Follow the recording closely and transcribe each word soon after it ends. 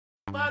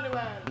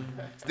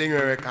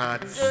Stinger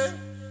Records.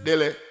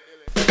 Dilly.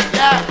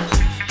 Yeah.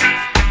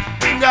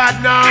 God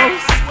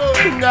knows.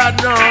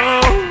 God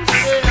knows.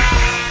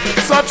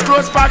 Such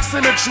close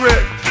proximity.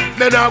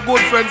 Then our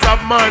good friends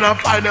of mine and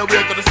find their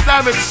way to the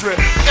cemetery.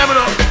 You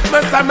know,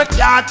 me say me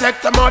can't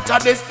take too much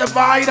of this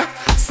divide.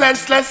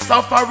 Senseless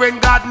suffering,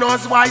 God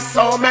knows why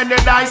so many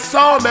die.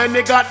 So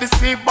many got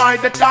deceived by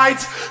the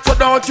tides. So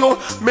don't you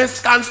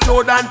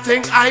misconstrue and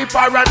think I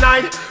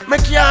paranoid. Me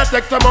can't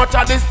take too much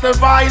of this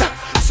divide.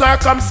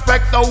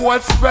 Circumspect the whole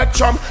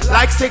spectrum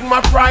like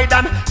Sigma Pride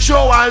and show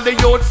all the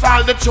youths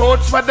all the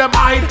truths for them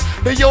hide.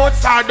 The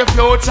youths are the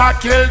future,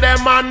 kill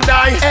them and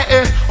die.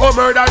 Oh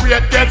murder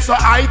rate get so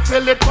high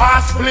till it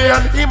pass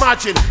plane.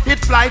 Imagine it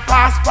fly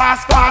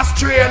past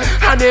train,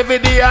 and every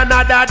day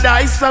another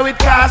die so it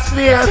cast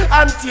fail.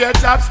 And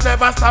teardrops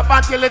never stop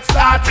until it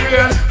start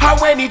rain.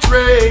 And when it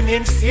rain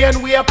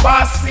insane we are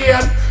past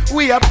Spain,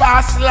 we are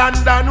past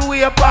London,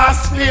 we are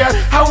past Spain,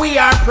 and we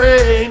are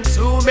praying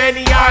too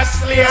many are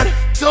slain.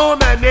 Too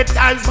many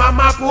times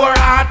mama poor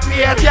heart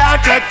pain.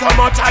 Can't take too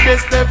much of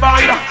this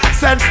divide.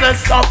 Senseless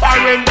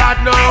suffering, God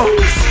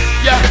knows.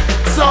 Yeah,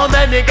 so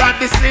many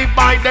got deceived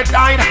by the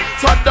tide.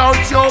 So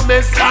don't you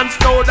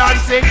misconstrue and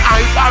think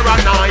I'm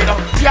paranoid.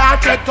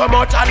 Can't take too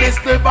much of this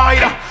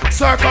divide.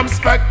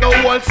 Circumspect the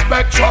whole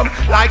spectrum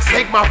like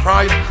Sigma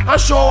Pride and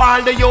show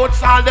all the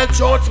youths all the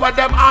truths what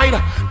them hide.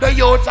 The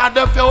youths are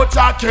the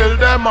future, kill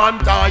them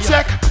and die.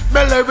 Check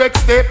my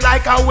lyrics tape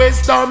like a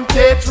wisdom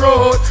teeth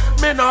root.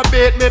 Me no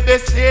beat me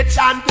beseech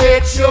and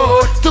teach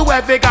youth. To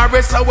every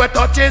garrison with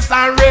touches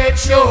and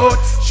rage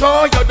youths.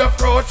 Show you the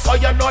fruit so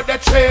you know the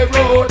tree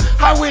root.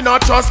 And we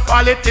not trust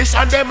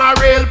politicians, them a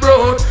real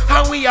brood.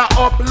 And we a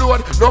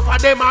upload, no for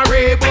them a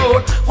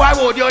reboot. Why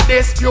would you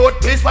dispute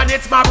peace when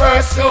it's my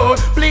pursuit?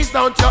 Please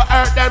don't you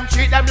hurt them,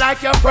 treat them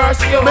like your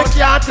pursuit. Me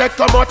can't take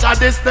too much of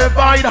this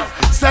divide.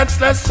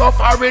 Senseless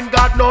suffering,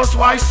 God knows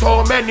why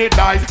so many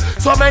died.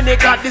 So many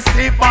got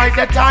deceived by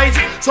the tides.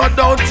 So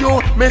don't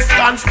you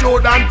misconstrue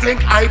and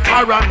think I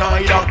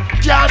paranoid.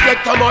 Can't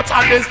take too much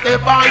of this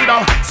divide.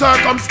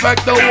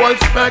 Circumspect the whole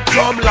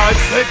spectrum like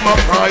Sigma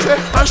Pride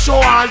and show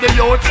all the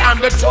youths and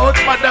the truth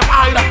for them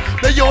hide.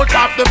 The youth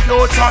of the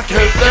future,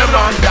 kill them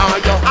and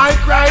die. I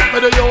cry for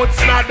the youths,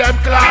 not them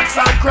clocks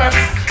and creps.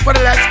 For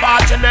the less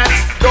fortunate,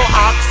 don't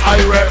ask I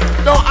rep.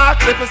 Don't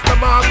ask if it's the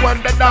mark when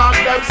the dog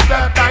them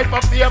step. Life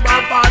of fame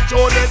and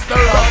fortune is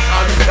the rock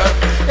concept.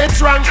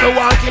 It's wrong to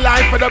walkie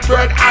life for the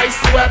bread I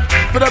sweat.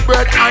 For the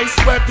bread I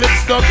sweat,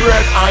 it's the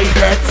bread I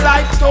get.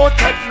 Life too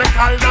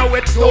technical, now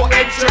it's too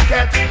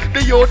intricate.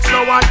 The youths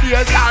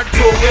nowadays are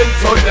too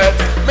into debt.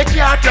 Me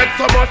can't take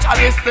too much of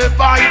this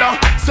divider.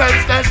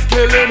 Senseless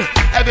killing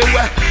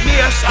everywhere,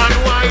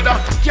 nationwide.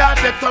 Can't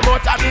take too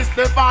much of this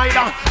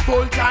divider.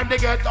 Full time to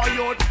get our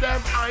youths,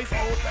 them eyes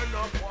open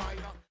up wide.